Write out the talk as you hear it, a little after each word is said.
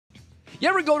You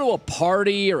ever go to a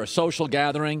party or a social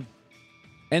gathering,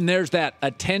 and there's that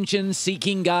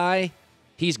attention-seeking guy?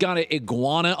 He's got an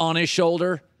iguana on his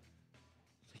shoulder.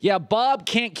 Yeah, Bob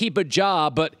can't keep a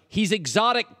job, but he's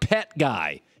exotic pet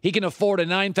guy. He can afford a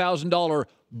 $9,000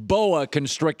 boa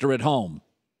constrictor at home.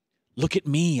 Look at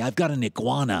me, I've got an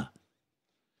iguana.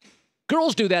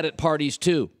 Girls do that at parties,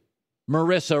 too.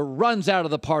 Marissa runs out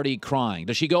of the party crying.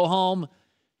 Does she go home?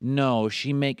 No,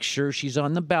 she makes sure she's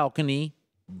on the balcony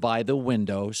by the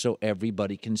window so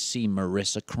everybody can see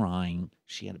Marissa crying.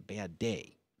 She had a bad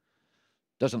day.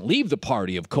 Doesn't leave the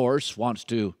party, of course. Wants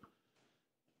to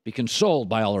be consoled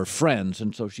by all her friends,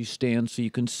 and so she stands so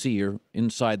you can see her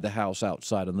inside the house,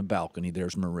 outside on the balcony.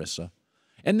 There's Marissa.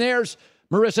 And there's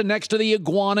Marissa next to the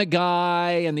iguana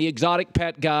guy and the exotic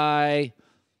pet guy.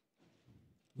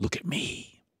 Look at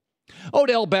me.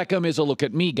 Odell Beckham is a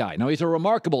look-at-me guy. Now, he's a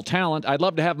remarkable talent. I'd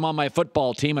love to have him on my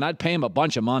football team, and I'd pay him a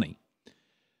bunch of money.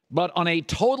 But on a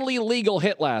totally legal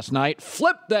hit last night,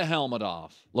 flip the helmet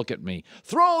off. Look at me.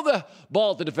 Throw the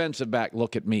ball to defensive back.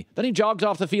 Look at me. Then he jogs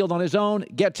off the field on his own,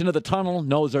 gets into the tunnel,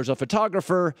 knows there's a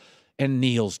photographer, and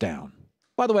kneels down.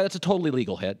 By the way, that's a totally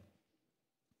legal hit.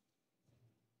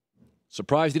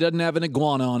 Surprised he doesn't have an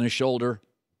iguana on his shoulder.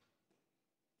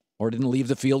 Or didn't leave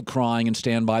the field crying and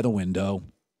stand by the window.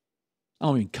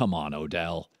 I mean, come on,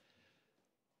 Odell.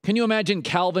 Can you imagine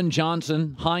Calvin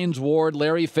Johnson, Hines Ward,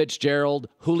 Larry Fitzgerald,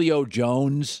 Julio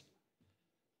Jones?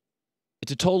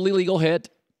 It's a totally legal hit.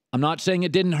 I'm not saying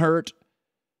it didn't hurt,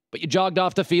 but you jogged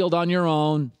off the field on your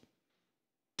own.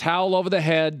 Towel over the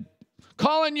head.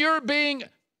 Colin,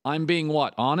 I'm being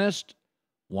what? Honest?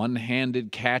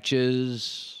 One-handed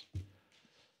catches.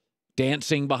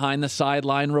 Dancing behind the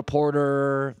sideline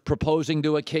reporter. Proposing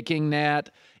to a kicking net.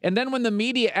 And then when the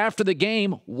media after the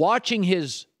game, watching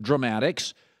his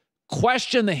dramatics,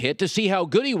 questioned the hit to see how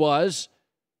good he was,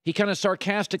 he kind of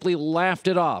sarcastically laughed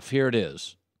it off. Here it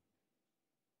is.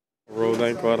 Rolled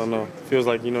ankle, I don't know. Feels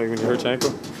like, when you hurt your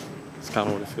ankle, it's kind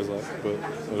of what it feels like, but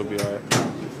it'll be all right.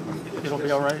 It'll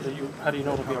be all right? How do you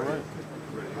know it'll be all right?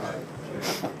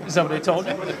 Is that what they told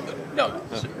you? No.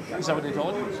 Is that what they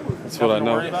told you? That's what I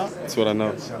know. That's what I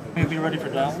know. Will you be ready for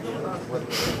Dallas?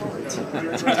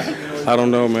 I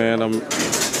don't know, man. I'm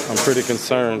pretty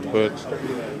concerned, but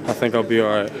I think I'll be all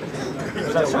right.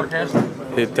 Was that sarcasm?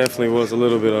 It definitely was a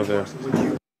little bit of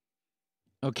there.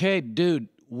 Okay, dude,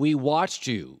 we watched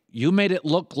you. You made it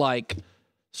look like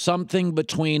something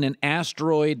between an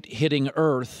asteroid hitting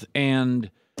Earth and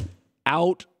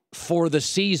out for the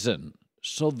season.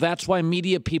 So that's why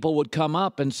media people would come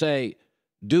up and say,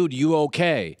 dude, you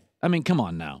okay? I mean, come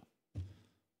on now.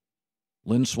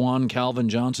 Lynn Swann, Calvin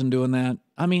Johnson doing that.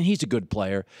 I mean, he's a good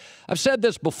player. I've said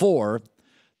this before.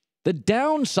 The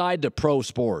downside to pro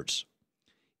sports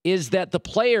is that the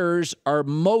players are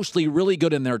mostly really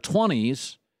good in their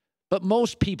 20s, but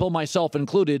most people, myself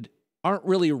included, aren't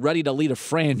really ready to lead a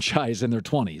franchise in their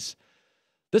 20s.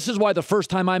 This is why the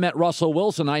first time I met Russell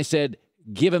Wilson, I said,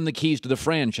 give him the keys to the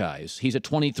franchise. He's a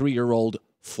 23-year-old,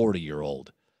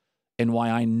 40-year-old. And why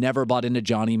I never bought into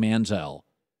Johnny Manziel,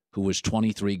 who was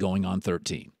 23 going on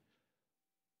 13.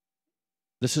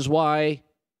 This is why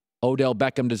Odell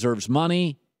Beckham deserves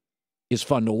money, is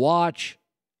fun to watch,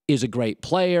 is a great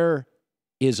player,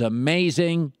 is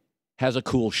amazing, has a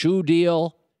cool shoe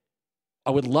deal.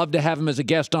 I would love to have him as a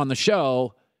guest on the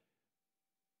show,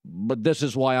 but this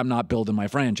is why I'm not building my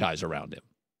franchise around him.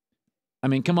 I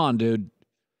mean, come on, dude.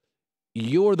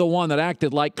 You're the one that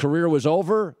acted like career was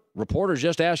over. Reporters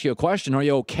just asked you a question, are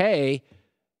you okay?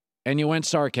 And you went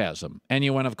sarcasm. And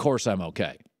you went, of course I'm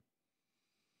okay.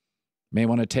 May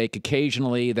want to take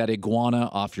occasionally that iguana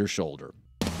off your shoulder.